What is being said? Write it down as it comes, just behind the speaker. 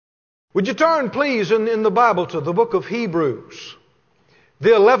Would you turn, please, in the Bible to the book of Hebrews, the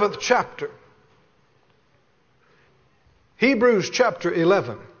 11th chapter. Hebrews chapter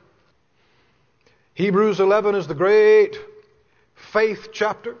 11. Hebrews 11 is the great faith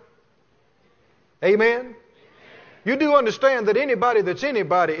chapter. Amen? You do understand that anybody that's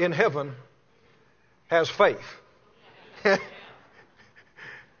anybody in heaven has faith.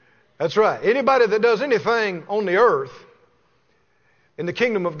 That's right. Anybody that does anything on the earth in the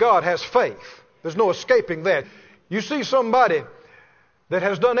kingdom of God has faith. There's no escaping that. You see somebody that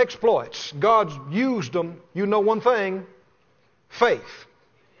has done exploits, God's used them, you know one thing, faith.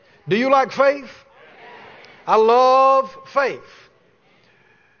 Do you like faith? I love faith.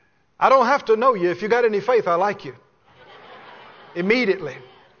 I don't have to know you. If you got any faith, I like you. Immediately.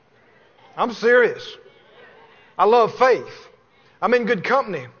 I'm serious. I love faith. I'm in good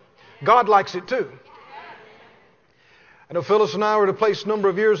company. God likes it too. I know Phyllis and I were at a place a number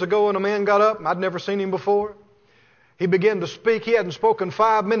of years ago and a man got up. I'd never seen him before. He began to speak. He hadn't spoken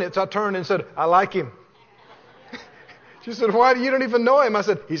 5 minutes. I turned and said, I like him. She said, why? You don't even know him. I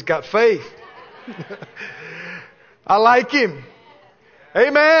said, he's got faith. I like him.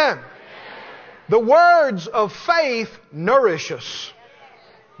 Amen. The words of faith nourish us,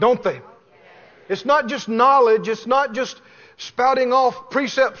 don't they? It's not just knowledge. It's not just spouting off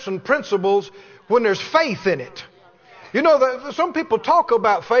precepts and principles when there's faith in it. You know, some people talk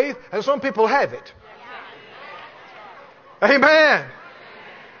about faith and some people have it. Amen.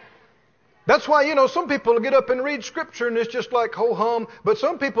 That's why, you know, some people get up and read Scripture and it's just like ho-hum. But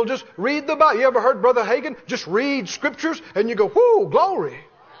some people just read the Bible. You ever heard Brother Hagin just read Scriptures and you go, whoo, glory.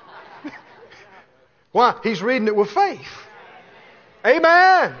 Why? He's reading it with faith.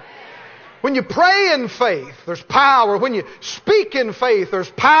 Amen. When you pray in faith, there's power. When you speak in faith,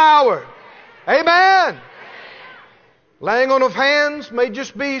 there's power. Amen. Laying on of hands may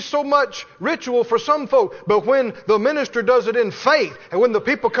just be so much ritual for some folk, but when the minister does it in faith, and when the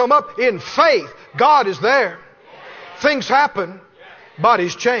people come up in faith, God is there. Things happen.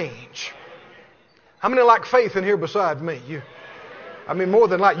 Bodies change. How many like faith in here beside me? More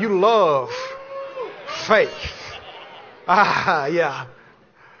than like, you love faith. Yeah.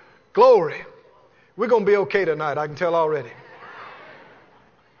 Glory. We're going to be okay tonight, I can tell already.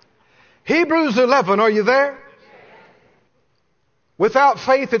 Hebrews 11, are you there? Without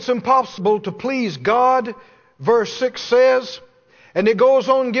faith, it's impossible to please God. Verse 6 says, and it goes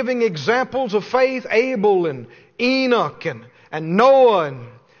on giving examples of faith, Abel and Enoch and Noah and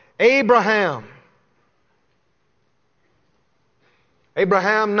Abraham.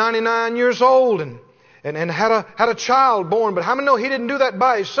 Abraham, 99 years old and had a child born. But how many know he didn't do that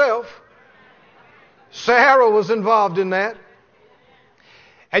by himself? Sarah was involved in that.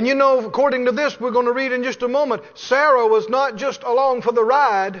 And you know, according to this, we're going to read in just a moment, Sarah was not just along for the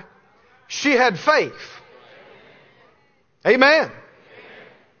ride. She had faith. Amen.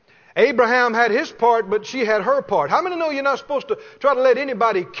 Abraham had his part, but she had her part. How many know you're not supposed to try to let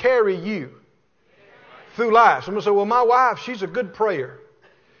anybody carry you through life? Somebody say, well, my wife, she's a good prayer.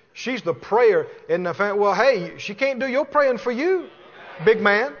 She's the prayer in the family. Well, hey, she can't do your praying for you, big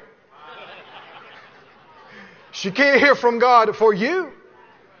man. She can't hear from God for you.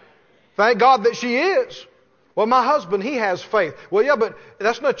 Thank God that she is. Well, my husband, he has faith. Well, yeah, but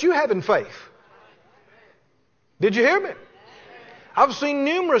that's not you having faith. Did you hear me? I've seen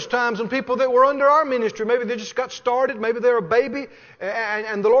numerous times in people that were under our ministry, maybe they just got started, maybe they're a baby,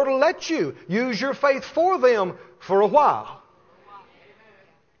 and the Lord will let you use your faith for them for a while.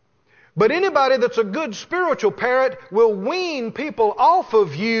 But anybody that's a good spiritual parent will wean people off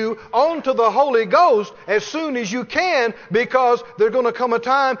of you onto the Holy Ghost as soon as you can, because there's going to come a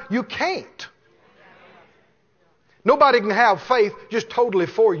time you can't. Nobody can have faith just totally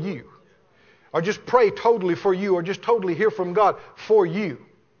for you, or just pray totally for you, or just totally hear from God for you.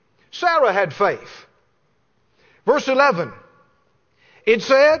 Sarah had faith. Verse 11, it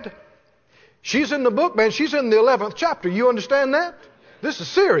said, she's in the book, man, she's in the 11th chapter. You understand that? This is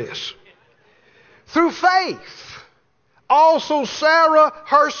serious. Through faith, also Sarah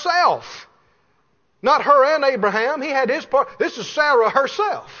herself, not her and Abraham, he had his part. This is Sarah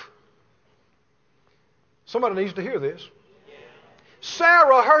herself. Somebody needs to hear this.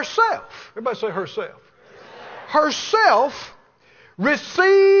 Sarah herself, everybody say herself. Herself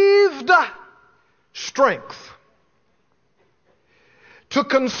received strength to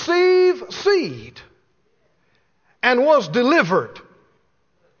conceive seed and was delivered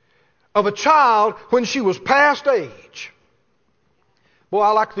of a child when she was past age. Boy,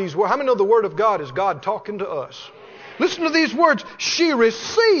 I like these words. How many know the Word of God is God talking to us? Listen to these words. She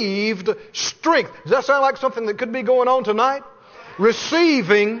received strength. Does that sound like something that could be going on tonight?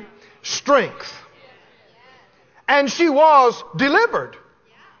 Receiving strength. And she was delivered.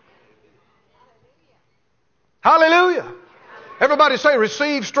 Hallelujah. Everybody say,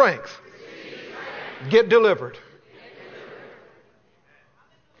 receive strength. Get delivered.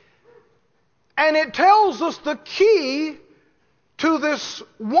 And it tells us the key to this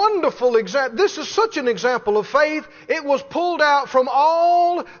wonderful example. This is such an example of faith. It was pulled out from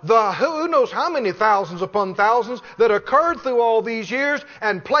all the who knows how many thousands upon thousands that occurred through all these years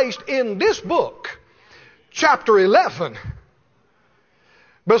and placed in this book, chapter 11,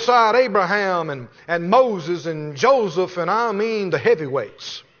 beside Abraham and Moses and Joseph, and I mean the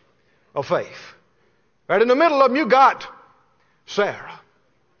heavyweights of faith. Right in the middle of them you got Sarah.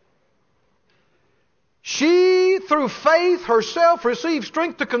 She, through faith herself, received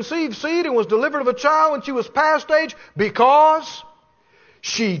strength to conceive seed and was delivered of a child when she was past age because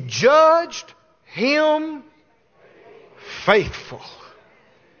she judged him faithful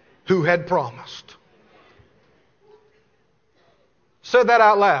who had promised. Said that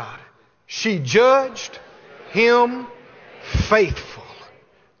out loud. She judged him faithful.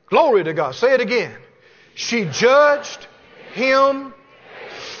 Glory to God. Say it again. She judged him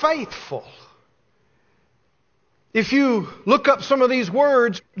faithful. If you look up some of these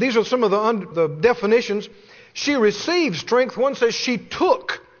words, these are some of the definitions. She received strength. One says she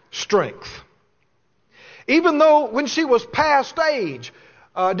took strength. Even though when she was past age,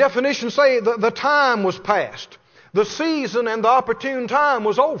 definitions say the time was past. The season and the opportune time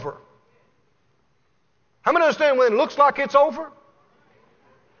was over. How many understand when it looks like it's over?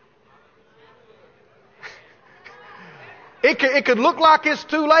 It could look like it's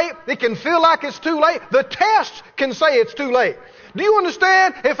too late. It can feel like it's too late. The tests can say it's too late. Do you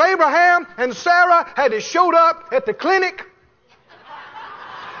understand if Abraham and Sarah had showed up at the clinic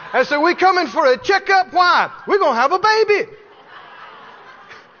and said, we're coming for a checkup? Why? We're going to have a baby.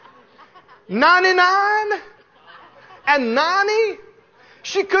 99 and 90?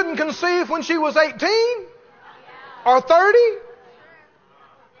 She couldn't conceive when she was 18 or 30?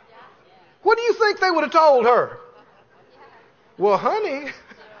 What do you think they would have told her? Well, honey,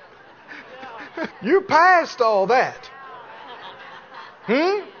 you're past all that.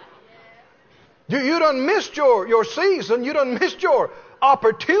 You done missed your season. You done missed your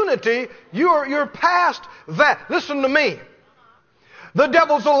opportunity. You're past that. Listen to me. The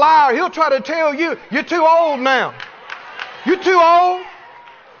devil's a liar. He'll try to tell you, you're too old now. You're too old.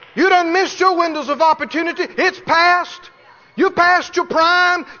 You done missed your windows of opportunity. It's past. You passed your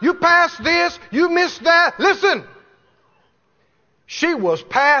prime. You passed this. You missed that. Listen. She was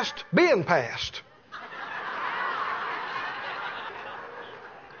past being past.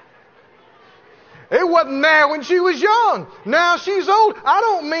 It wasn't there when she was young. Now she's old. I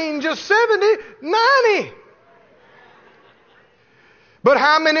don't mean just 70, 90. But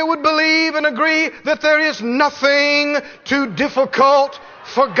how many would believe and agree that there is nothing too difficult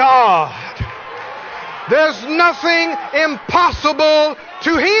for God? There's nothing impossible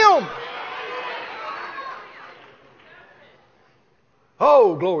to Him.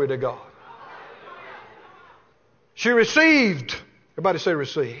 Oh, glory to God. She received. Everybody say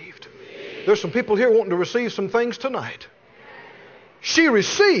received. There's some people here wanting to receive some things tonight. She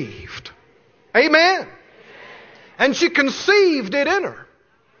received. Amen. And she conceived it in her.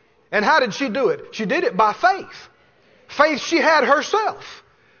 And how did she do it? She did it by faith. Faith she had herself.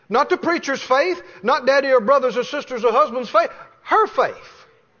 Not the preacher's faith, not daddy or brothers or sisters or husband's faith. Her faith.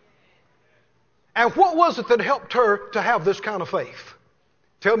 And what was it that helped her to have this kind of faith?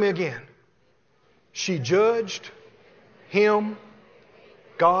 Tell me again. She judged him,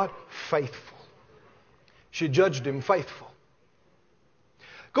 God, faithful. She judged him faithful.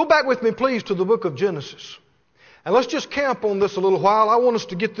 Go back with me, please, to the book of Genesis. And let's just camp on this a little while. I want us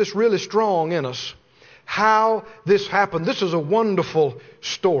to get this really strong in us. How this happened. This is a wonderful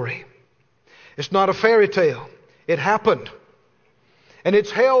story. It's not a fairy tale. It happened. And it's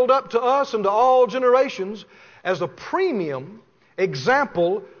held up to us and to all generations as a premium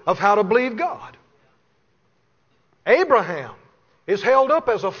example of how to believe God. Abraham is held up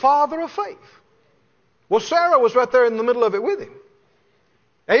as a father of faith. Well, Sarah was right there in the middle of it with him.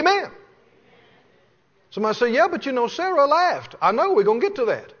 Amen. Somebody say, yeah, but you know, Sarah laughed. I know, we're going to get to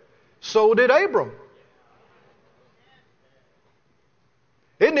that. So did Abram.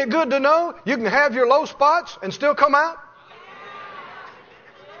 Isn't it good to know you can have your low spots and still come out?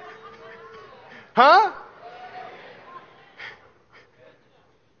 Huh?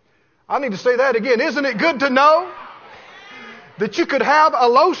 I need to say that again. Isn't it good to know that you could have a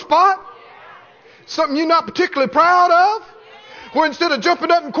low spot? Something you're not particularly proud of? Where instead of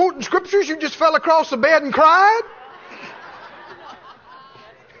jumping up and quoting scriptures, you just fell across the bed and cried?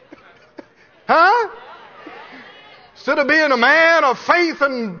 Huh? Instead of being a man of faith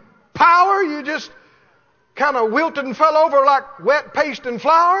and power, you just kind of wilted and fell over like wet paste and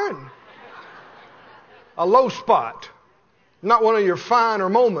flour. And a low spot. Not one of your finer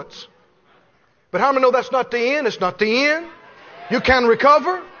moments. But how many know that's not the end? It's not the end. You can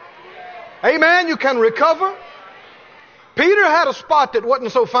recover. Amen. You can recover. Peter had a spot that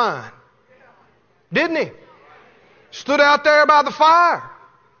wasn't so fine. Didn't he? Stood out there by the fire.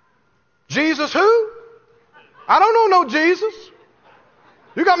 Jesus who? I don't know no Jesus.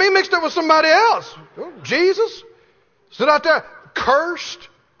 You got me mixed up with somebody else. Jesus? Stood out there cursed.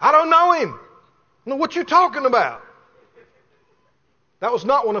 I don't know him. I know what you're talking about. That was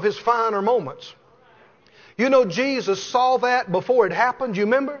not one of his finer moments. You know, Jesus saw that before it happened. You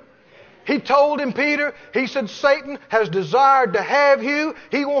remember? He told him, Peter, he said, Satan has desired to have you.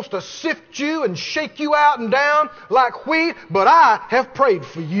 He wants to sift you and shake you out and down like wheat, but I have prayed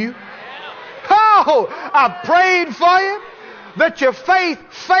for you. Oh, I prayed for you that your faith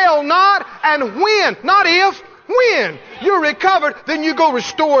fail not, and when, not if, when you're recovered, then you go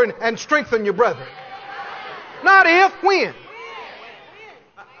restore and strengthen your brethren. Not if, when.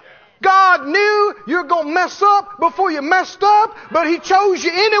 God knew you're going to mess up before you messed up, but He chose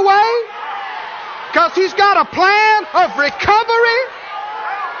you anyway because He's got a plan of recovery.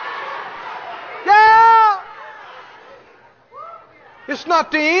 Yeah. It's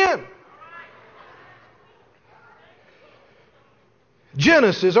not the end.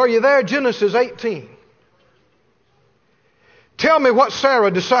 Genesis, are you there? Genesis 18. Tell me what Sarah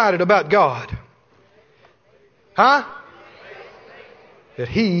decided about God. Huh? That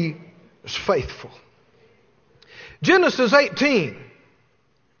He is faithful. Genesis 18.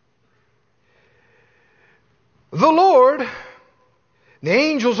 The Lord, the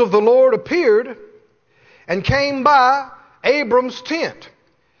angels of the Lord appeared and came by Abram's tent.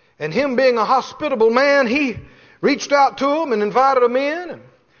 And him being a hospitable man, he reached out to him and invited him in and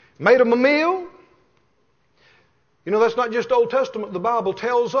made him a meal. You know, that's not just Old Testament. The Bible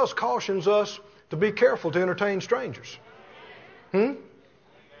tells us, cautions us to be careful to entertain strangers.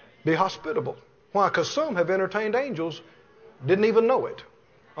 Be hospitable. Why? Because some have entertained angels, didn't even know it,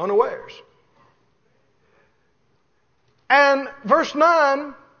 unawares. And verse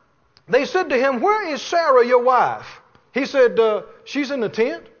 9, they said to him, where is Sarah, your wife? He said, she's in the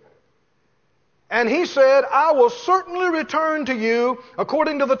tent. And he said, I will certainly return to you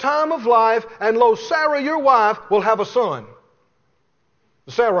according to the time of life, and lo, Sarah, your wife, will have a son.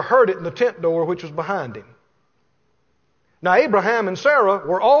 Sarah heard it in the tent door which was behind him. Now, Abraham and Sarah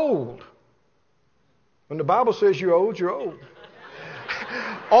were old. When the Bible says you're old, you're old.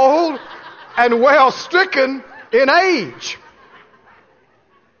 Old and well stricken in age.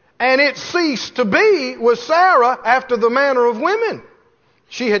 And it ceased to be with Sarah after the manner of women.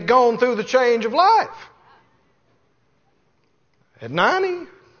 She had gone through the change of life. At 90.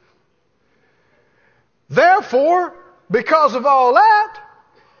 Therefore, because of all that,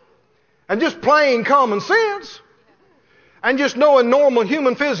 and just plain common sense, and just knowing normal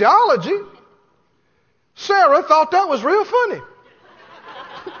human physiology, Sarah thought that was real funny.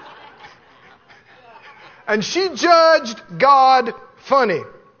 And she judged God funny.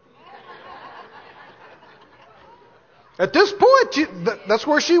 At this point, that's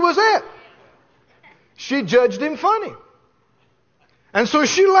where she was at. She judged him funny. And so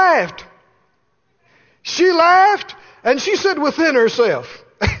she laughed. She laughed and she said within herself,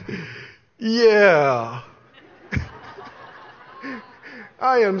 yeah,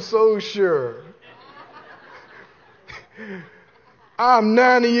 I am so sure. I'm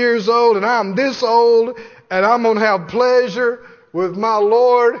 90 years old and I'm this old and I'm going to have pleasure with my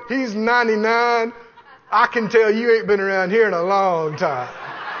Lord. He's 99. I can tell you ain't been around here in a long time.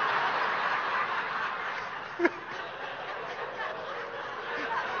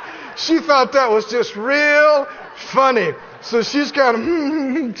 She thought that was just real funny. So she's kind of,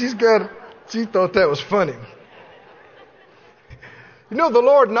 she thought that was funny. You know, the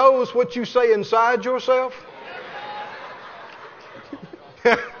Lord knows what you say inside yourself.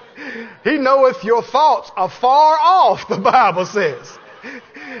 He knoweth your thoughts afar off, the Bible says.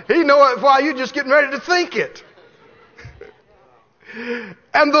 He knoweth while you're just getting ready to think it.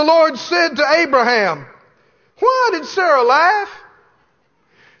 And the Lord said to Abraham, why did Sarah laugh?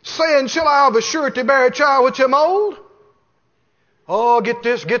 Saying, shall I of a surety bear a child which am old? Oh, get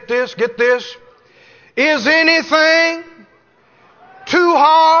this. Is anything too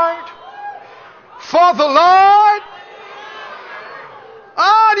hard for the Lord?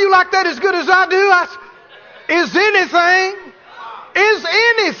 Oh, do you like that as good as I do? Is anything?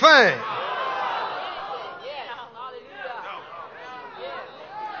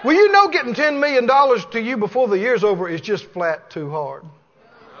 Well, you know getting $10 million to you before the year's over is just flat too hard.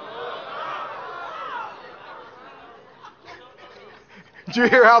 Did you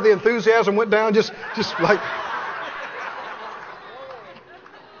hear how the enthusiasm went down? Just like...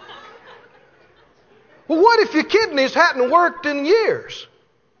 Well, what if your kidneys hadn't worked in years?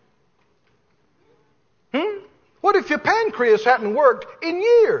 What if your pancreas hadn't worked in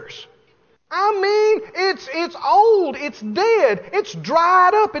years? I mean, it's old, it's dead, it's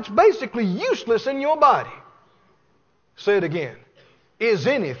dried up, it's basically useless in your body. Say it again. Is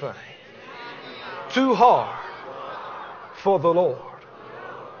anything too hard for the Lord?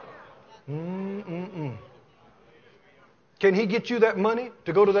 Can He get you that money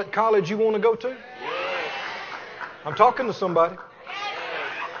to go to that college you want to go to? I'm talking to somebody.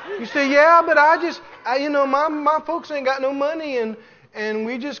 You say, yeah, but my folks ain't got no money, and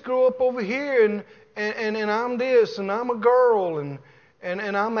we just grew up over here, and I'm this, and I'm a girl, and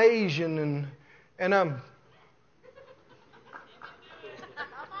I'm Asian, and I'm...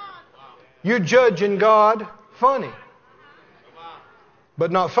 You're judging God funny,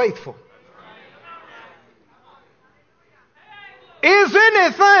 but not faithful. Is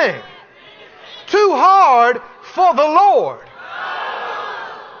anything too hard for the Lord?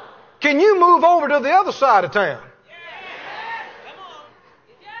 Can you move over to the other side of town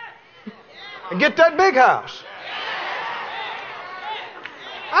and get that big house?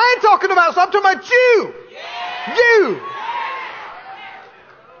 I ain't talking about us, I'm talking about you. You.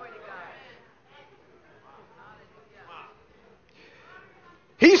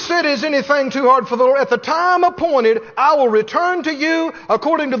 He said, is anything too hard for the Lord? At the time appointed, I will return to you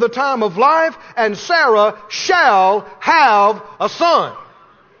according to the time of life, and Sarah shall have a son.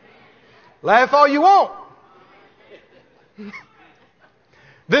 Laugh all you want.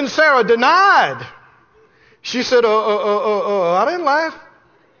 Then Sarah denied. She said, I didn't laugh.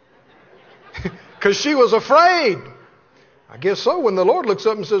 Because she was afraid. I guess so, when the Lord looks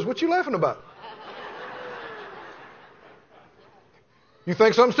up and says, what you laughing about? You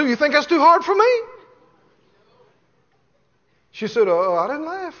think something's you think that's too hard for me? She said, I didn't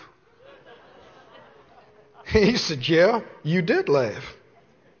laugh. He said, yeah, you did laugh.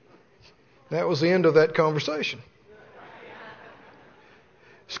 That was the end of that conversation.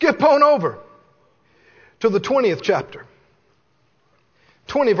 Skip on over to the 20th chapter.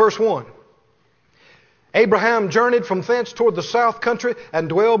 20 verse 1. Abraham journeyed from thence toward the south country and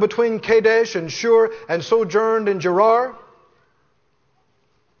dwelled between Kadesh and Shur and sojourned in Gerar.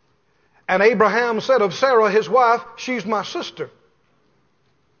 And Abraham said of Sarah his wife, she's my sister.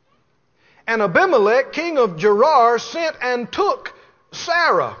 And Abimelech, king of Gerar, sent and took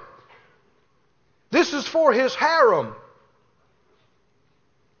Sarah. This is for his harem.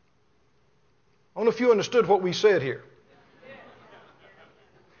 I don't know if you understood what we said here.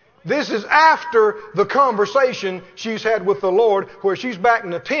 This is after the conversation she's had with the Lord, where she's back in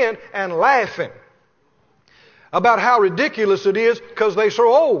the tent and laughing about how ridiculous it is because they're so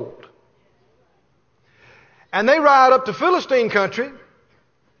old. And they ride up to Philistine country,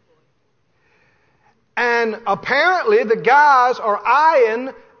 and apparently the guys are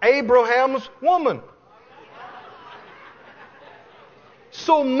eyeing Abraham's woman.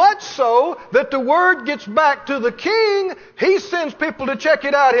 So much so that the word gets back to the king. He sends people to check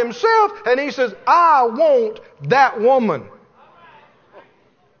it out himself, and he says, I want that woman.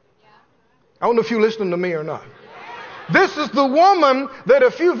 I don't know if you're listening to me or not. This is the woman that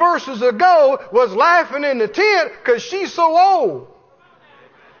a few verses ago was laughing in the tent because she's so old.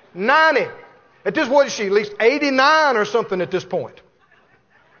 90. At this, what is she? At least 89 or something at this point.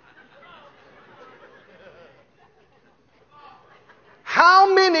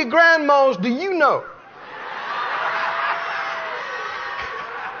 How many grandmas do you know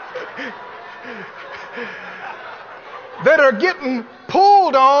that are getting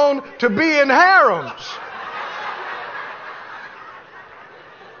pulled on to be in harems?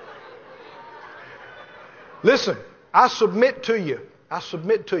 Listen, I submit to you,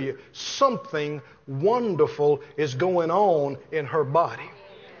 something wonderful is going on in her body.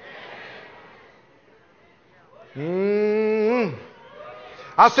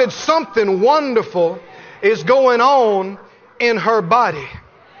 I said something wonderful is going on in her body.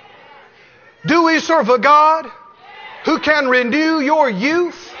 Do we serve a God who can renew your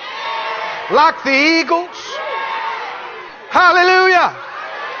youth like the eagles? Hallelujah.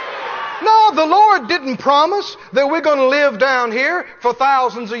 No, the Lord didn't promise that we're going to live down here for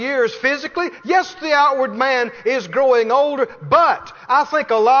thousands of years physically. Yes, the outward man is growing older, but I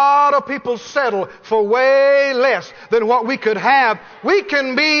think a lot of people settle for way less than what we could have. We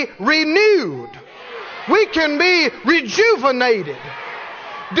can be renewed. We can be rejuvenated.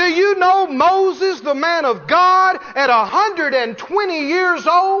 Do you know Moses, the man of God, at 120 years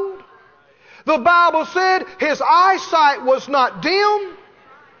old? The Bible said his eyesight was not dim.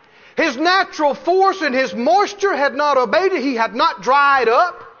 His natural force and his moisture had not abated. He had not dried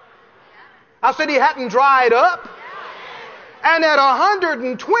up. I said he hadn't dried up. And at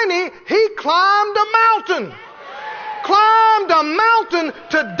 120, he climbed a mountain. Climbed a mountain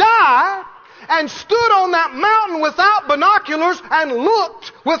to die, and stood on that mountain without binoculars and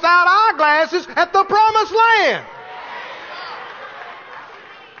looked without eyeglasses at the promised land.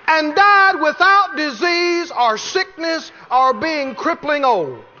 And died without disease or sickness or being crippling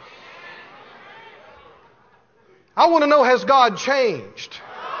old. I want to know, has God changed?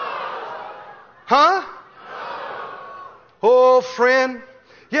 Huh? Oh, friend.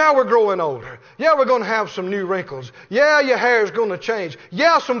 Yeah, we're growing older. Yeah, we're going to have some new wrinkles. Yeah, your hair is going to change.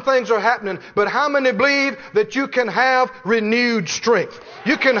 Yeah, some things are happening. But how many believe that you can have renewed strength?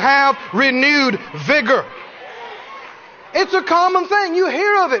 You can have renewed vigor. It's a common thing. You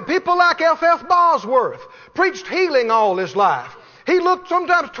hear of it. People like F.F. Bosworth preached healing all his life. He looked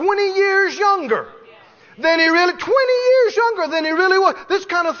sometimes 20 years younger than he really, 20 years younger than he really was. This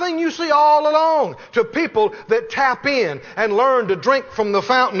kind of thing you see all along to people that tap in and learn to drink from the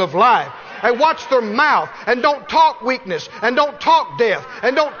fountain of life and watch their mouth and don't talk weakness and don't talk death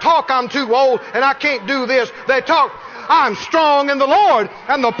and don't talk I'm too old and I can't do this. They talk I'm strong in the Lord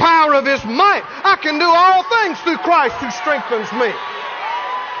and the power of His might. I can do all things through Christ who strengthens me.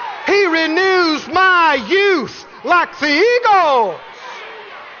 He renews my youth like the eagle.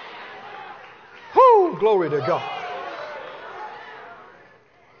 Whoo, glory to God.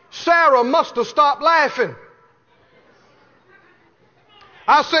 Sarah must have stopped laughing.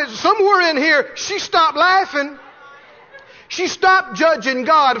 I said somewhere in here she stopped laughing. She stopped judging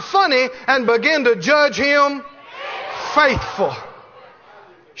God funny and began to judge Him faithful.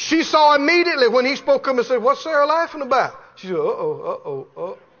 She saw immediately when He spoke up and said, "What's Sarah laughing about?" She said,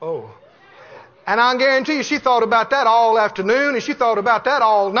 uh-oh. And I guarantee you she thought about that all afternoon and she thought about that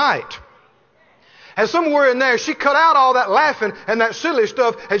all night. And somewhere in there, she cut out all that laughing and that silly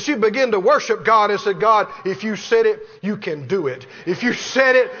stuff, and she began to worship God and said, "God, if you said it, you can do it. If you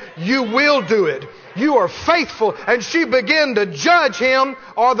said it, you will do it. You are faithful." And she began to judge Him,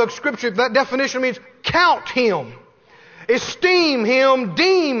 or the scripture, that definition means count Him, esteem Him,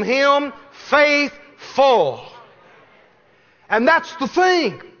 deem Him faithful. And that's the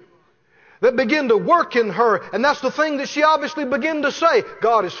thing that began to work in her. And that's the thing that she obviously began to say.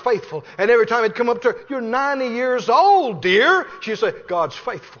 God is faithful. And every time it'd come up to her, "You're 90 years old, dear." She'd say, "God's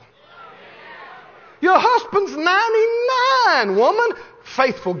faithful." "Your husband's 99, woman."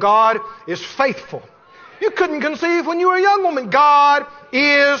 Faithful. God is faithful. You couldn't conceive when you were a young woman. God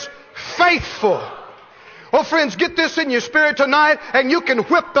is faithful. Oh, friends, get this in your spirit tonight, and you can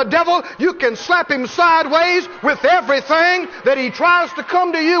whip the devil. You can slap him sideways with everything that he tries to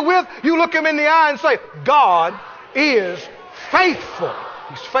come to you with. You look him in the eye and say, "God is faithful."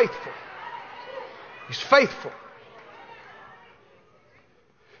 He's faithful. He's faithful.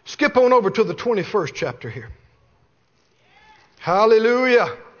 Skip on over to the 21st chapter here. Hallelujah.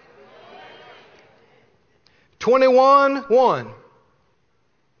 21:1.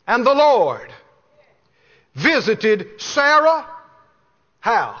 And the Lord visited Sarah.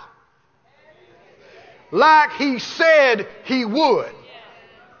 How? Like He said He would.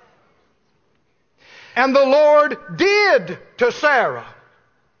 And the Lord did to Sarah.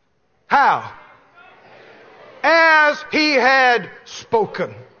 How? As He had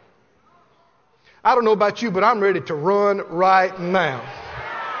spoken. I don't know about you, but I'm ready to run right now.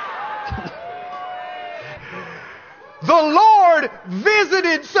 The Lord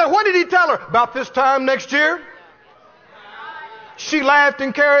visited Sarah. What did He tell her? About this time next year? She laughed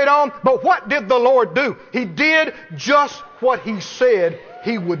and carried on. But what did the Lord do? He did just what He said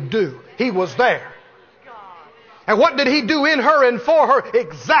He would do. He was there. And what did He do in her and for her?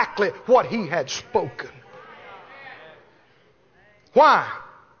 Exactly what He had spoken. Why?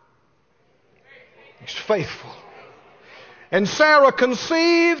 He's faithful. And Sarah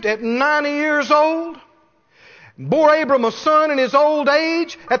conceived at 90 years old, bore Abram a son in his old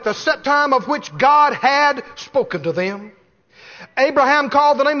age at the set time of which God had spoken to them. Abraham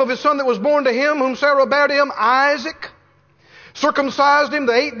called the name of his son that was born to him, whom Sarah bare to him, Isaac. Circumcised him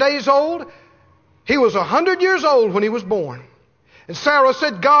to 8 days old. He was 100 years old when he was born. And Sarah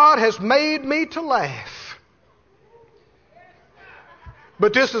said, "God has made me to laugh."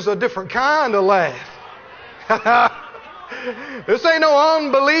 But this is a different kind of laugh. This ain't no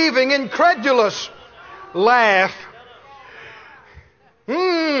unbelieving, incredulous laugh.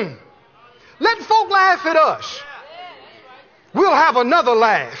 Let folk laugh at us. we'll have another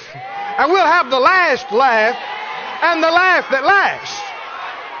laugh. And we'll have the last laugh and the laugh that lasts.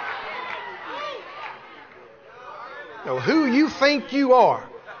 Now, who you think you are.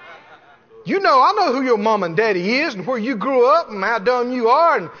 I know who your mom and daddy is and where you grew up and how dumb you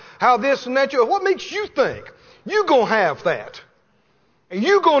are and how this and that. What makes you think you're going to have that? And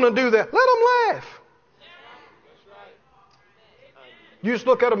you're going to do that? Let them laugh. You just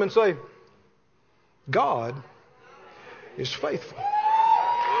look at them and say, God is faithful.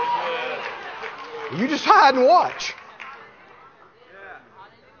 You just hide and watch.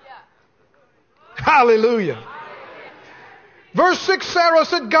 Hallelujah. Verse 6, Sarah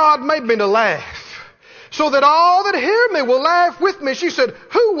said, God made me to laugh, so that all that hear me will laugh with me. She said,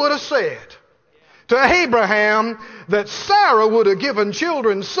 who would have said to Abraham that Sarah would have given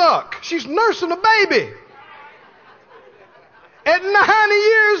children suck? She's nursing a baby at 90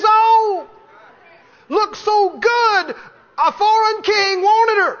 years old. Looked so good, a foreign king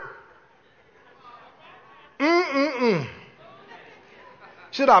wanted her.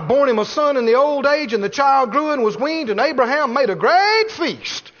 She said, I born him a son in the old age, and the child grew and was weaned, and Abraham made a great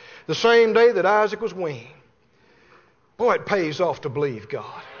feast the same day that Isaac was weaned. Boy, it pays off to believe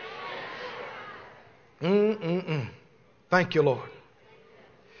God. Thank you, Lord.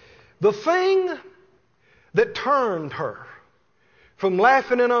 The thing that turned her from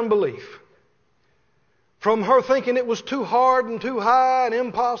laughing in unbelief, from her thinking it was too hard and too high and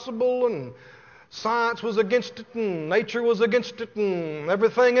impossible and science was against it and nature was against it and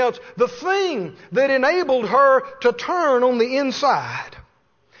everything else. The thing that enabled her to turn on the inside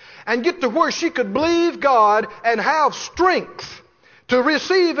and get to where she could believe God and have strength to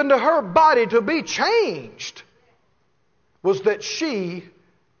receive into her body to be changed was that she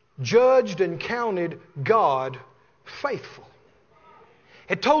judged and counted God faithful.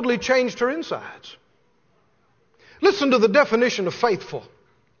 It totally changed her insides. Listen to the definition of faithful.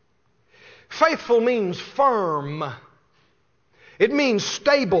 Faithful means firm. It means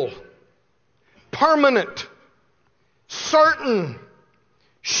stable, permanent, certain,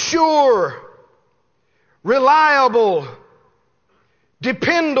 sure, reliable,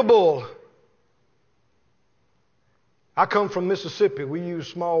 dependable. I come from Mississippi. We use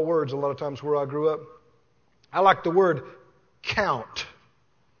small words a lot of times where I grew up. I like the word count.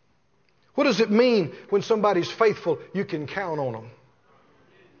 What does it mean when somebody's faithful? You can count on them.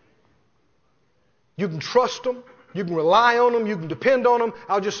 You can trust them. You can rely on them. You can depend on them.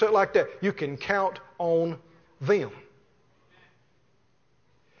 I'll just say it like that. You can count on them.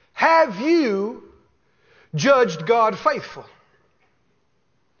 Have you judged God faithful?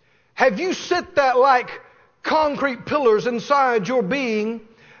 Have you set that like concrete pillars inside your being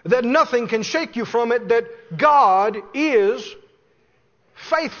that nothing can shake you from it, that God is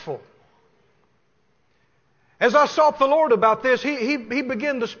faithful? As I sought the Lord about this, He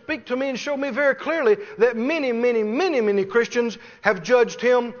began to speak to me and show me very clearly that many Christians have judged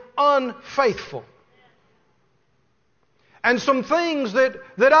Him unfaithful. And some things that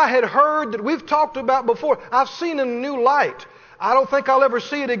I had heard that we've talked about before, I've seen in a new light. I don't think I'll ever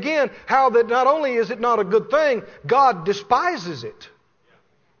see it again, how that not only is it not a good thing, God despises it.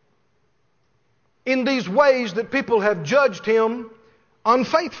 In these ways that people have judged Him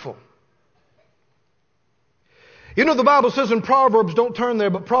unfaithful. You know, the Bible says in Proverbs, don't turn there,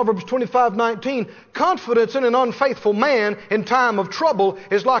 but Proverbs 25:19, confidence in an unfaithful man in time of trouble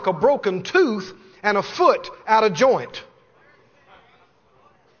is like a broken tooth and a foot out of joint.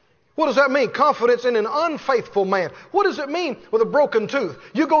 What does that mean? Confidence in an unfaithful man. What does it mean with a broken tooth?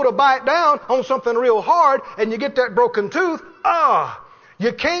 You go to bite down on something real hard and you get that broken tooth.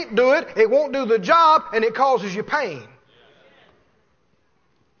 You can't do it. It won't do the job and it causes you pain.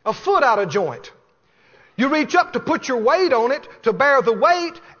 A foot out of joint. You reach up to put your weight on it, to bear the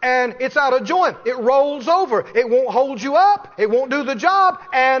weight, and it's out of joint. It rolls over. It won't hold you up. It won't do the job,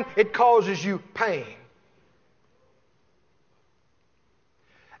 and it causes you pain.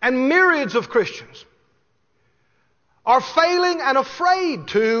 And myriads of Christians are failing and afraid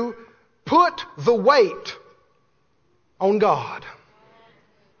to put the weight on God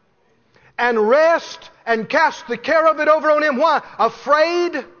and rest and cast the care of it over on Him. Why?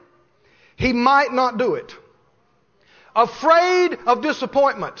 Afraid He might not do it. Afraid of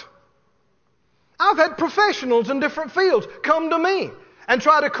disappointment. I've had professionals in different fields come to me and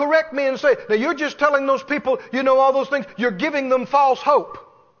try to correct me and say, now you're just telling those people, you know all those things, you're giving them false hope.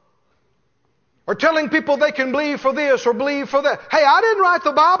 Or telling people they can believe for this or believe for that. Hey, I didn't write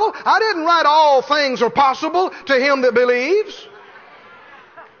the Bible. I didn't write all things are possible to him that believes.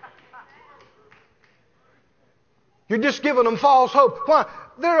 You're just giving them false hope. Why?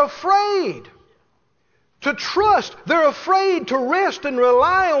 They're afraid to trust. They're afraid to rest and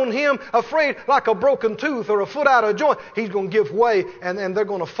rely on Him, afraid like a broken tooth or a foot out of joint. He's going to give way and they're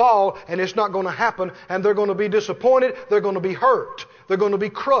going to fall and it's not going to happen and they're going to be disappointed. They're going to be hurt. They're going to be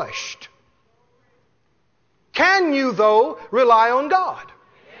crushed. Can you, though, rely on God?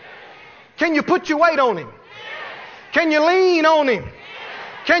 Can you put your weight on Him? Can you lean on Him?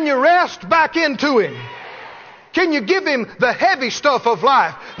 Can you rest back into Him? Can you give Him the heavy stuff of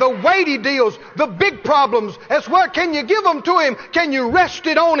life, the weighty deals, the big problems as well? Can you give them to Him? Can you rest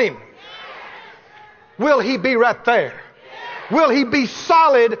it on Him? Will He be right there? Will He be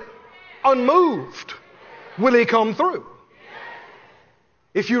solid, unmoved? Will He come through?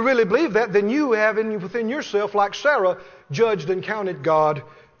 If you really believe that, then you have within yourself, like Sarah, judged and counted God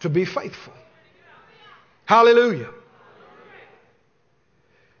to be faithful. Hallelujah.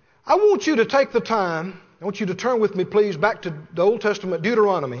 I want you to take the time, I want you to turn with me, please, back to the Old Testament,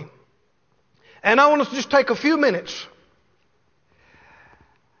 Deuteronomy. And I want us to just take a few minutes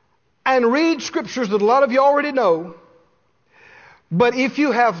and read scriptures that a lot of you already know. But if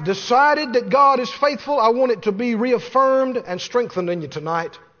you have decided that God is faithful, I want it to be reaffirmed and strengthened in you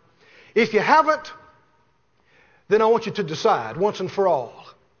tonight. If you haven't, then I want you to decide once and for all.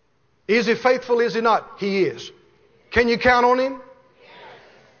 Is He faithful? Is He not? He is. Can you count on Him?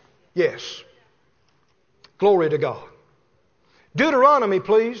 Yes. Glory to God. Deuteronomy,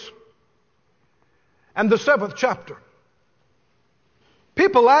 please. And the 7th chapter.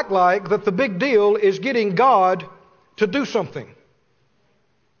 People act like that the big deal is getting God to do something.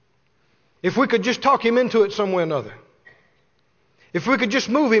 If we could just talk Him into it some way or another. If we could just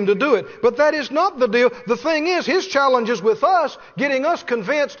move Him to do it. But that is not the deal. The thing is, His challenge is with us, getting us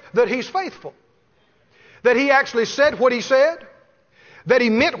convinced that He's faithful. That He actually said what He said. That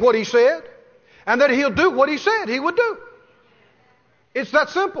He meant what He said. And that He'll do what He said He would do. It's that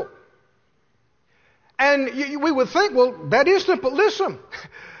simple. And we would think, well, that is simple. Listen.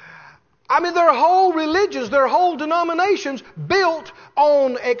 I mean, there are whole religions, there are whole denominations built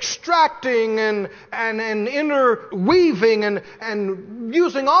on extracting and interweaving and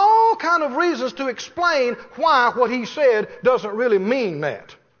using all kind of reasons to explain why what He said doesn't really mean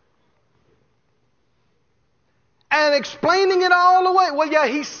that. And explaining it all away. Well, yeah,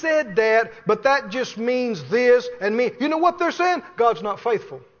 He said that, but that just means this and me. You know what they're saying? God's not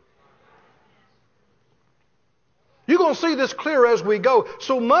faithful. You're going to see this clear as we go.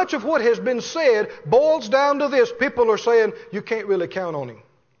 So much of what has been said boils down to this. People are saying you can't really count on Him.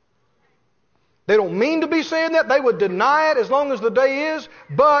 They don't mean to be saying that. They would deny it as long as the day is.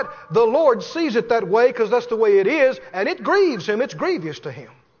 But the Lord sees it that way because that's the way it is. And it grieves Him. It's grievous to Him.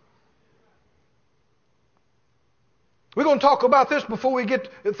 We're going to talk about this before we get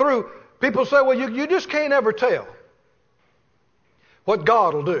through. People say, well, you just can't ever tell what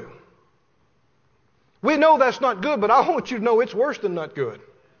God will do. We know that's not good, but I want you to know it's worse than not good.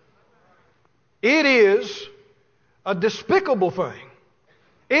 It is a despicable thing.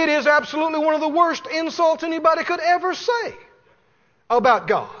 It is absolutely one of the worst insults anybody could ever say about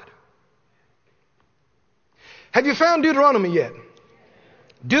God. Have you found Deuteronomy yet?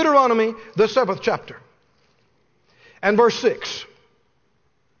 Deuteronomy, the 7th chapter, and verse 6.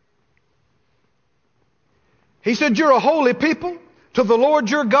 He said, you're a holy people to the Lord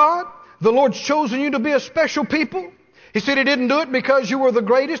your God. The Lord's chosen you to be a special people. He said He didn't do it because you were the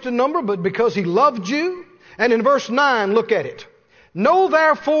greatest in number, but because He loved you. And in verse 9, look at it. Know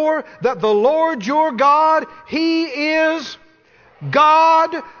therefore that the Lord your God, He is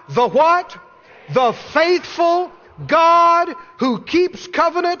God, the what? The faithful God who keeps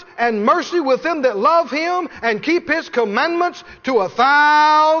covenant and mercy with them that love Him and keep His commandments to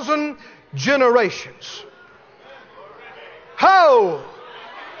 1,000 generations. Ho!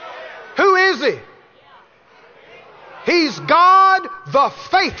 Who is He? He's God, the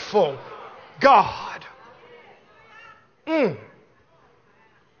faithful God. Go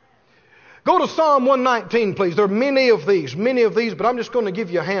to Psalm 119, please. There are many of these, but I'm just going to give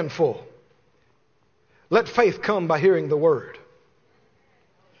you a handful. Let faith come by hearing the Word.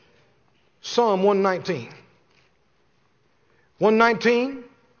 Psalm 119. 119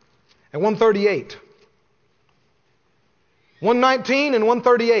 and 138. 119 and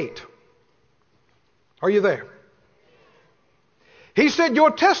 138. Are you there? He said, your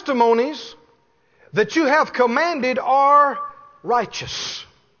testimonies that you have commanded are righteous.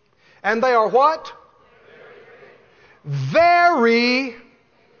 And they are what? Very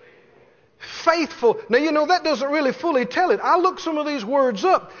faithful. Now, you know, that doesn't really fully tell it. I looked some of these words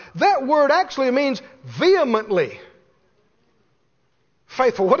up. That word actually means vehemently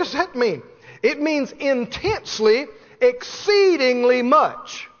faithful. What does that mean? It means intensely, exceedingly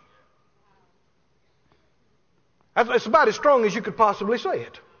much. It's about as strong as you could possibly say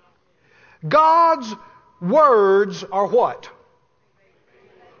it. God's words are what?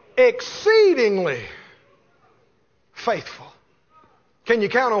 Exceedingly faithful. Can you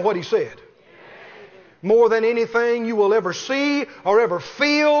count on what He said? More than anything you will ever see or ever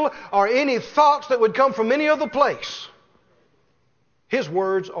feel or any thoughts that would come from any other place. His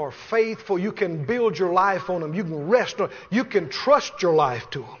words are faithful. You can build your life on them. You can rest on them. You can trust your life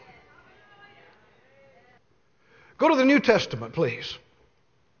to them. Go to the New Testament, please.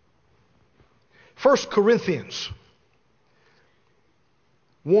 1 Corinthians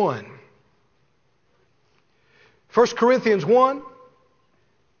 1. 1 Corinthians 1,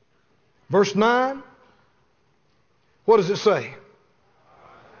 verse 9. What does it say?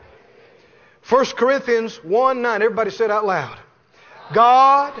 1 Corinthians 1, 9. Everybody say it out loud.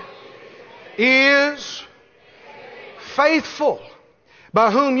 God is faithful, by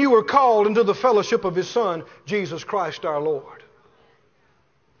whom you were called into the fellowship of His Son, Jesus Christ our Lord.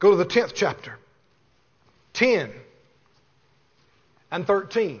 Go to the 10th chapter. 10 and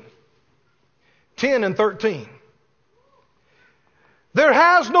 13. 10 and 13. There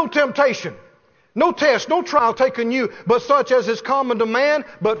has no temptation, no test, no trial taken you, but such as is common to man.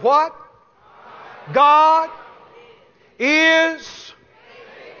 But what? God is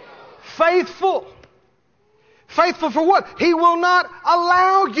faithful. Faithful for what? He will not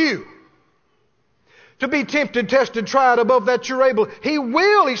allow you to be tempted, tested, tried above that you're able. He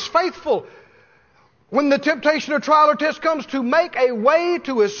will. He's faithful. When the temptation or trial or test comes, to make a way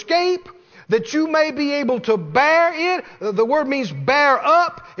to escape, that you may be able to bear it. The word means bear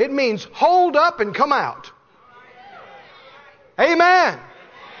up. It means hold up and come out. Amen.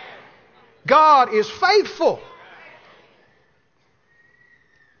 God is faithful.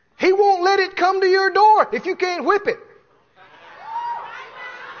 He won't let it come to your door if you can't whip it.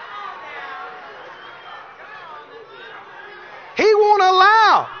 He won't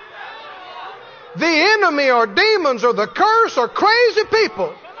allow the enemy or demons or the curse or crazy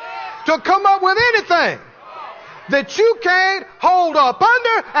people to come up with anything that you can't hold up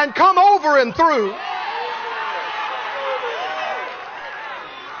under and come over and through.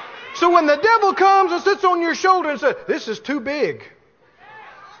 So when the devil comes and sits on your shoulder and says, this is too big,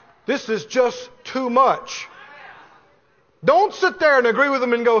 this is just too much, don't sit there and agree with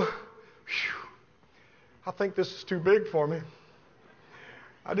him and go, I think this is too big for me.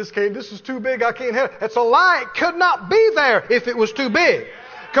 I just can't, this is too big, I can't handle it. It's a lie. It could not be there if it was too big.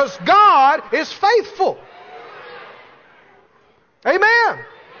 Because God is faithful. Amen.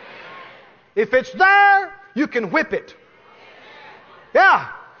 If it's there, you can whip it. Yeah.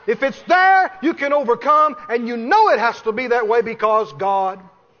 If it's there, you can overcome. And you know it has to be that way because God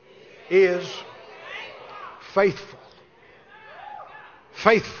is faithful.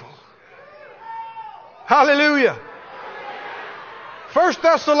 Faithful. Hallelujah. 1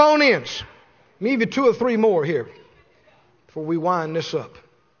 Thessalonians. Let me give you 2 or 3 more here before we wind this up.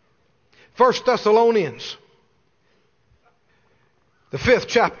 1 Thessalonians, the 5th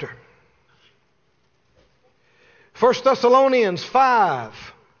chapter. 1 Thessalonians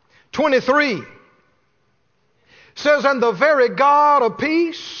 5:23 says, and the very God of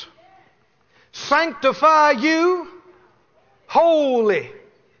peace sanctify you wholly,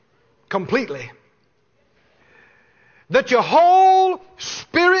 completely, that your whole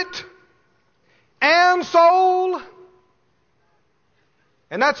spirit and soul,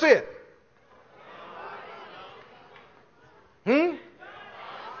 and that's it.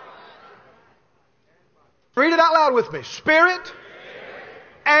 Read it out loud with me. Spirit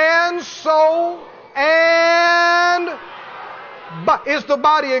and soul and is the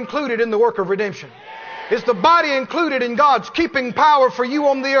body included in the work of redemption? Is the body included in God's keeping power for you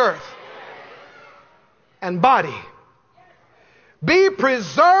on the earth? And body be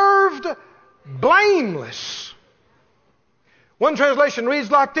preserved blameless. One translation reads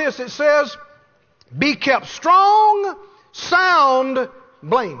like this. It says, be kept strong, sound,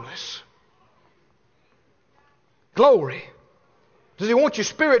 blameless. Glory. Does He want your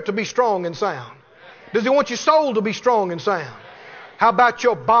spirit to be strong and sound? Does He want your soul to be strong and sound? How about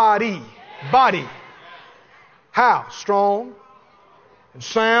your body? Body. How? Strong and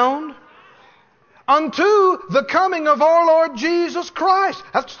sound. Unto the coming of our Lord Jesus Christ.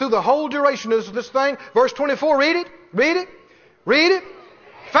 That's through the whole duration of this thing. Verse 24, read it. Read it. Read it.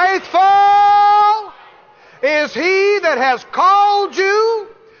 Faithful is He that has called you,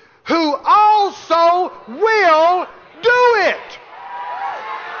 who also will do it.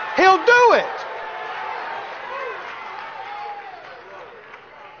 He'll do it.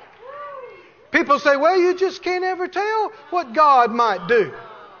 People say, well, you just can't ever tell what God might do.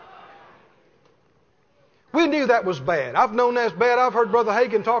 We knew that was bad. I've known that's bad. I've heard Brother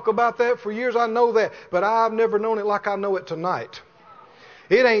Hagin talk about that for years. I know that. But I've never known it like I know it tonight.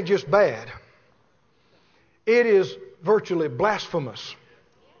 It ain't just bad. It is virtually blasphemous.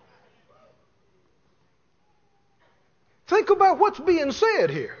 Think about what's being said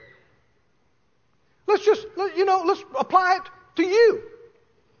here. Let's apply it to you.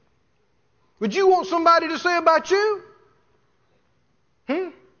 Would you want somebody to say about you?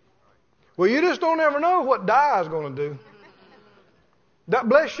 Well, you just don't ever know what die is going to do. That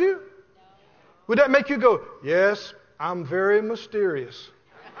bless you? Would that make you go, yes, I'm very mysterious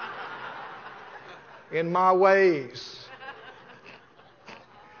in my ways?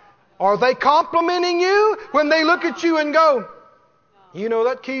 Are they complimenting you when they look at you and go, you know,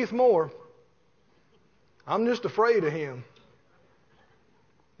 that Keith Moore, I'm just afraid of him.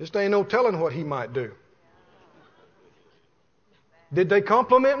 Just ain't no telling what he might do. Did they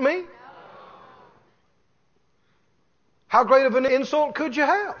compliment me? How great of an insult could you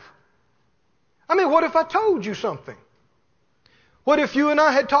have? I mean, what if I told you something? What if you and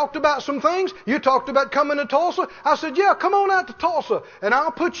I had talked about some things? You talked about coming to Tulsa. I said, yeah, come on out to Tulsa and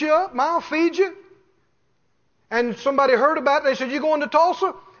I'll put you up and I'll feed you. And somebody heard about it. They said, you going to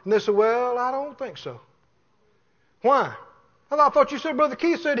Tulsa? And they said, well, I don't think so. Why? I thought you said Brother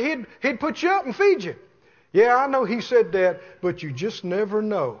Keith said he'd put you up and feed you. Yeah, I know he said that, but you just never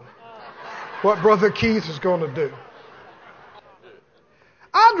know what Brother Keith is going to do.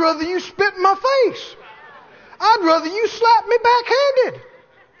 I'd rather you spit in my face. I'd rather you slap me backhanded.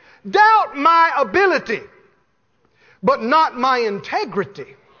 Doubt my ability, but not my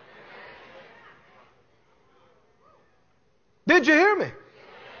integrity. Did you hear me?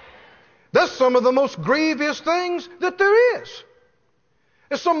 That's some of the most grievous things that there is.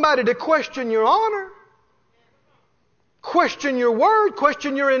 It's somebody to question your honor, question your word,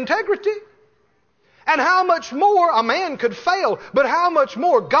 question your integrity. And how much more a man could fail, but how much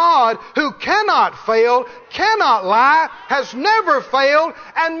more God, who cannot fail, cannot lie, has never failed,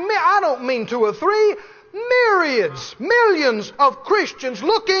 and I don't mean 2 or 3, myriads, millions of Christians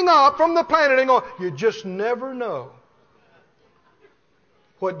looking up from the planet and going, you just never know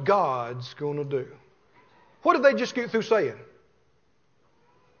what God's going to do. What did they just get through saying?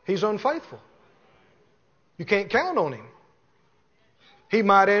 He's unfaithful. You can't count on him. He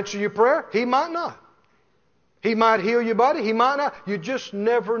might answer your prayer. He might not. He might heal your body. He might not. You just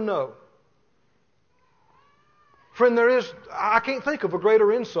never know. Friend, I can't think of a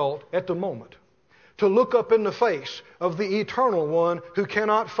greater insult at the moment to look up in the face of the eternal one who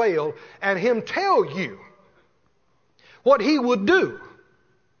cannot fail and him tell you what he would do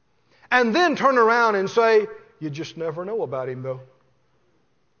and then turn around and say, you just never know about him though.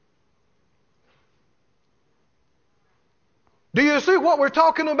 Do you see what we're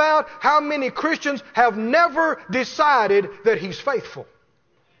talking about? How many Christians have never decided that He's faithful?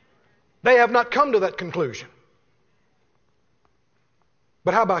 They have not come to that conclusion.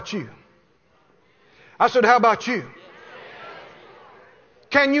 But how about you? I said, how about you?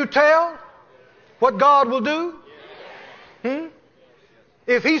 Can you tell what God will do?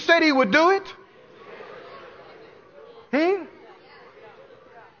 If He said He would do it?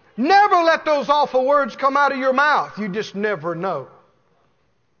 Never let those awful words come out of your mouth. You just never know.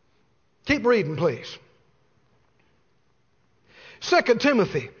 Keep reading, please. 2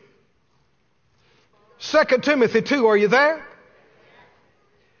 Timothy. 2 Timothy 2, are you there?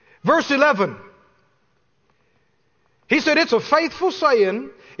 Verse 11. He said, it's a faithful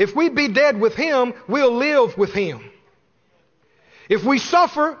saying, if we be dead with Him, we'll live with Him. If we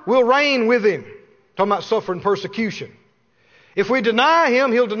suffer, we'll reign with Him. Talking about suffering persecution. If we deny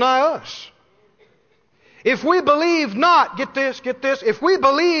Him, He'll deny us. If we believe not, get this, if we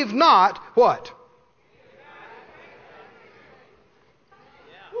believe not, what?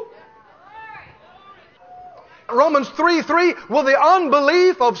 Romans 3:3, will the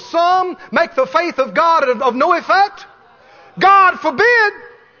unbelief of some make the faith of God of no effect? God forbid.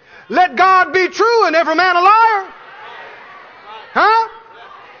 Let God be true and every man a liar. Huh?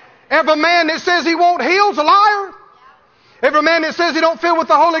 Every man that says he won't heal is a liar. Every man that says he don't fill with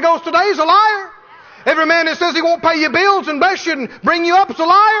the Holy Ghost today is a liar. Every man that says he won't pay your bills and bless you and bring you up is a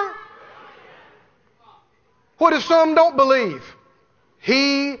liar. What if some don't believe?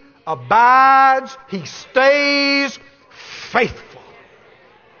 He abides, He stays faithful.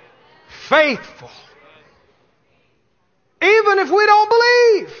 Faithful. Even if we don't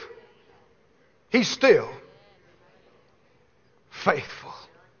believe, He's still faithful.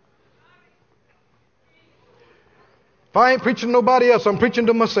 If I ain't preaching to nobody else, I'm preaching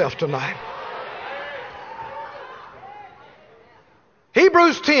to myself tonight.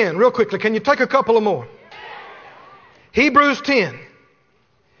 Hebrews 10, real quickly. Can you take a couple of more? Hebrews 10,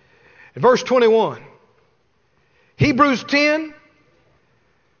 verse 21. Hebrews 10,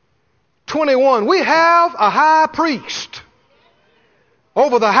 21. We have a high priest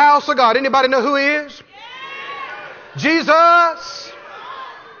over the house of God. Anybody know who he is? Jesus.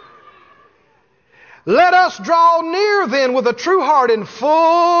 Let us draw near then with a true heart in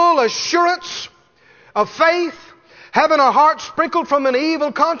full assurance of faith, having our hearts sprinkled from an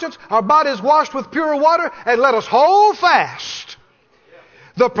evil conscience, our bodies washed with pure water, and let us hold fast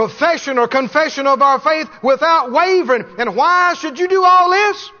the profession or confession of our faith without wavering. And why should you do all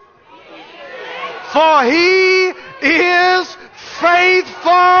this? For he is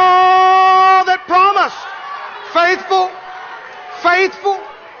faithful that promised. Faithful. Faithful.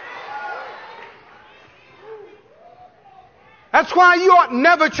 That's why you ought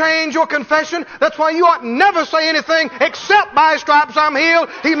never change your confession. That's why you ought never say anything except by His stripes I'm healed.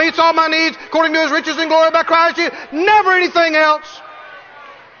 He meets all my needs according to His riches and glory by Christ Jesus. Never anything else.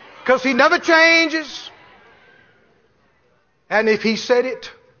 Because He never changes. And if He said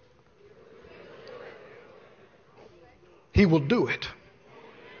it, He will do it.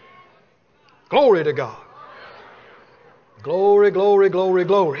 Glory to God. Glory, glory, glory,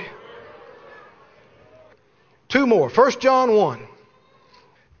 glory. Two more. 1 John 1.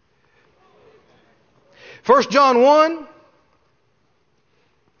 1 John 1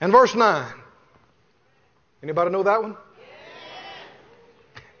 and verse 9. Anybody know that one?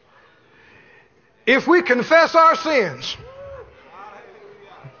 If we confess our sins,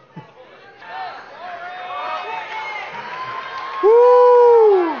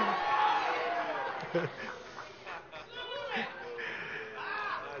 woo!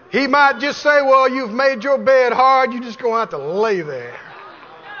 He might just say, well, you've made your bed hard, you're just going to have to lay there.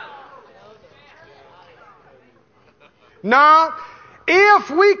 Now, if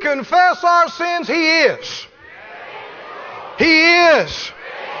we confess our sins, He is. He is.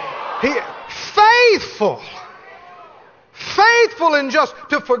 He faithful. Faithful and just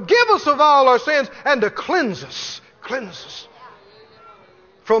to forgive us of all our sins and to cleanse us. Cleanse us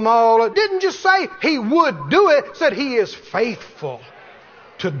from all. It didn't just say He would do it, it said He is faithful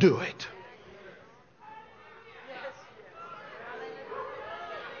to do it.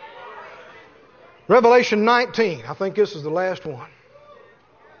 Revelation 19. I think this is the last one.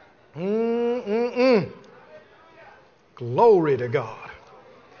 Glory to God.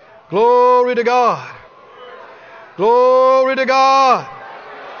 Glory to God. Glory to God.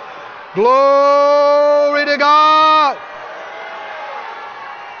 Glory to God.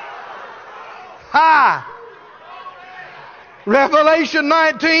 Ha! Revelation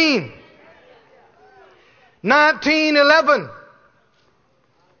 19. 19:11.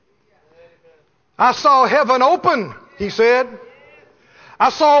 I saw heaven open, He said. I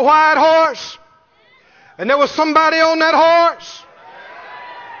saw a white horse. And there was somebody on that horse.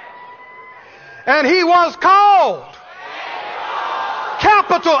 And he was called.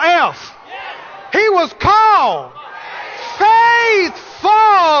 Capital F. He was called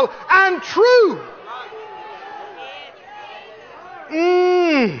faithful and true.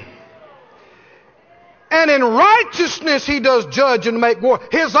 And in righteousness He does judge and make war.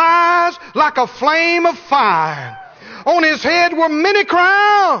 His eyes like a flame of fire. On His head were many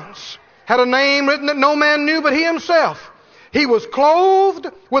crowns. Had a name written that no man knew but He Himself. He was clothed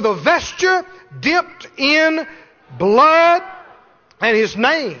with a vesture dipped in blood. And His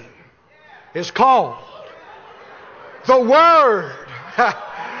name is called the Word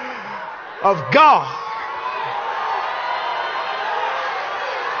of God.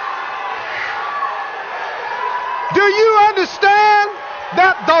 Do you understand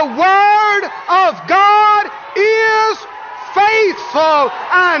that the Word of God is faithful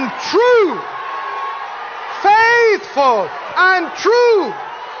and true? Faithful and true.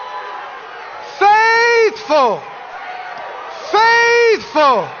 Faithful.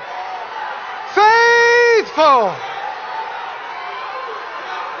 Faithful. Faithful.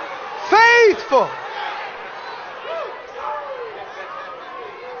 Faithful.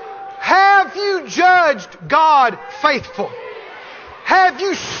 Have you judged God faithful? Have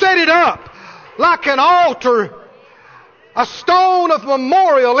you set it up like an altar, a stone of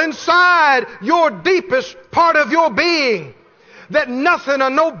memorial inside your deepest part of your being, that nothing or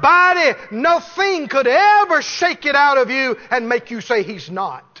nobody, nothing could ever shake it out of you and make you say He's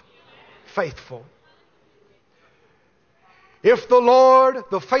not faithful? If the Lord,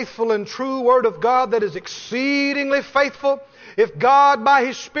 the faithful and true Word of God that is exceedingly faithful, if God by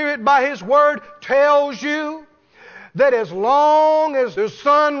His Spirit, by His Word tells you that as long as the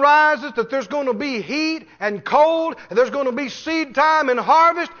sun rises that there's going to be heat and cold and there's going to be seed time and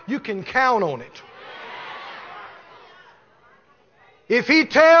harvest, you can count on it. If He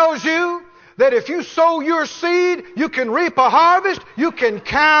tells you that if you sow your seed, you can reap a harvest, you can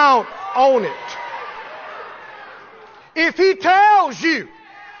count on it. If He tells you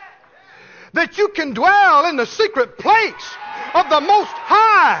that you can dwell in the secret place of the Most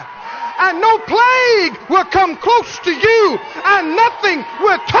High, and no plague will come close to you, and nothing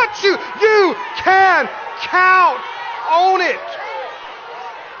will touch you, you can count on it.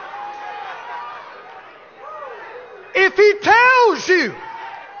 If He tells you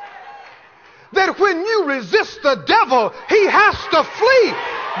that when you resist the devil, he has to flee,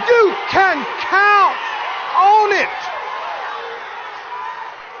 you can count on it.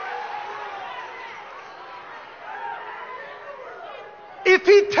 If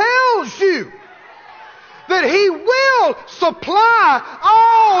He tells you that He will supply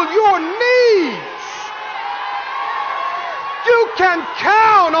all your needs, you can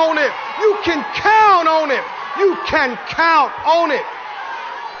count on it. You can count on it. You can count on it.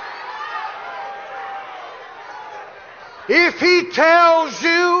 If He tells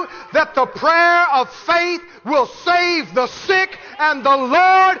you that the prayer of faith will save the sick and the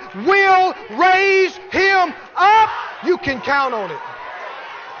Lord will raise him up, you can count on it.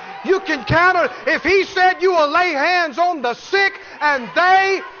 You can count on it. If He said you will lay hands on the sick and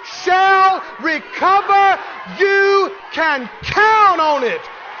they shall recover, you can count on it.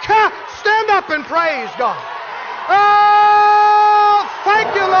 Stand up and praise God. Oh, thank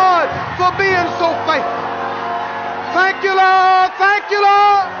you, Lord, for being so faithful. Thank you, Lord. Thank you,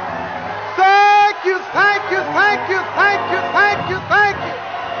 Lord. Thank you, thank you, thank you, thank you, thank you, thank you.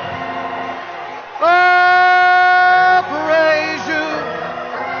 Oh, praise you.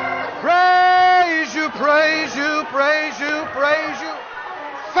 Praise you, praise you, praise you, praise you.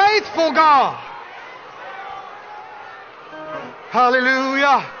 Faithful God.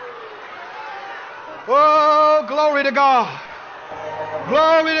 Hallelujah. Oh, glory to God.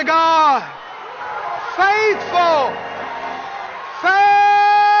 Glory to God. Faithful.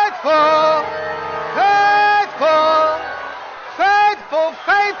 Faithful. Faithful. Faithful.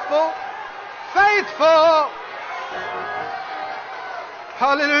 Faithful. Faithful.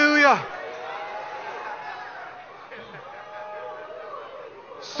 Hallelujah.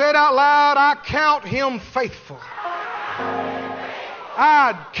 Say it out loud. I count Him faithful.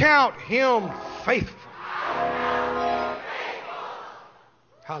 I'd count Him faithful.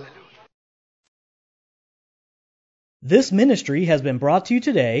 Hallelujah. This ministry has been brought to you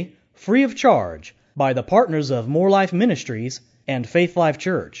today free of charge by the partners of More Life Ministries and Faith Life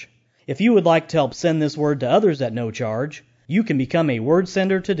Church. If you would like to help send this word to others at no charge, you can become a word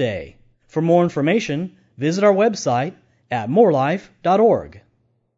sender today. For more information, visit our website at morelife.org.